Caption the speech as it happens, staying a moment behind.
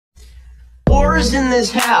whores in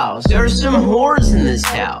this house. There's some whores in this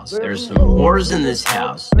house. There's some whores in this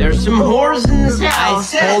house. There's some whores in this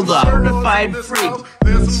house. Hold up. Certified freak.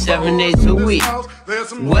 7 days a week.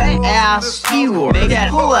 Wet ass keyword. Make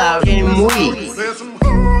that pull out game weak.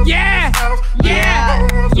 Yeah!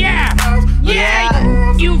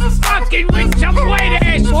 You fucking with some wet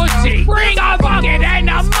ass pussy! Bring a bucket and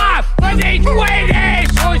a mop for this wet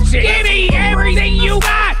ass pussy! Give me everything you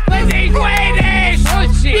got for this wet ass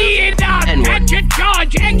pussy! Be it up, extra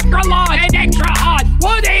charge, extra large, and extra hard!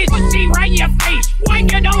 Put this pussy right in your face!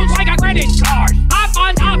 Wipe your nose like a credit card! Hop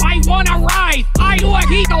on up, I wanna ride! I do a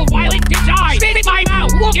eagle while it decides! Spit in my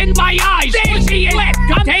mouth, look in my eyes! This pussy is wet,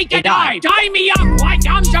 come take a dive! Tie me up like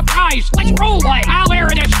I'm surprised! Let's roll it, I'll air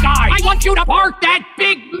in the sky! I want you to park that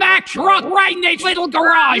Big Mac truck right in this little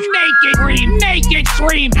garage! Make it scream, make it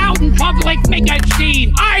scream! Out in public, make a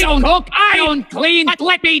scene! I don't hook, I don't clean, but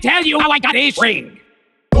let me tell you how I got this ring!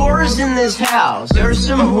 Whores in this house. There's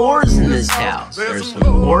some whores in this house. There's some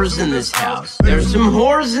whores in this house. There's some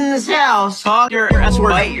whores in this house. Talk your ass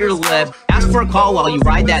word, bite your lip. Ask for a call while you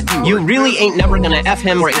ride that dude. You really ain't never gonna F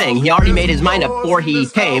him or anything. He already made his mind up before he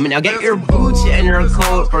came. Now get your boots and your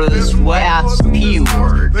coat for this wet ass P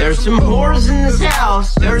word. There's some whores in this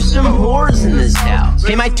house. There's some whores in this house.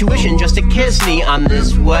 Pay my tuition just to kiss me on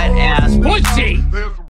this wet ass pussy!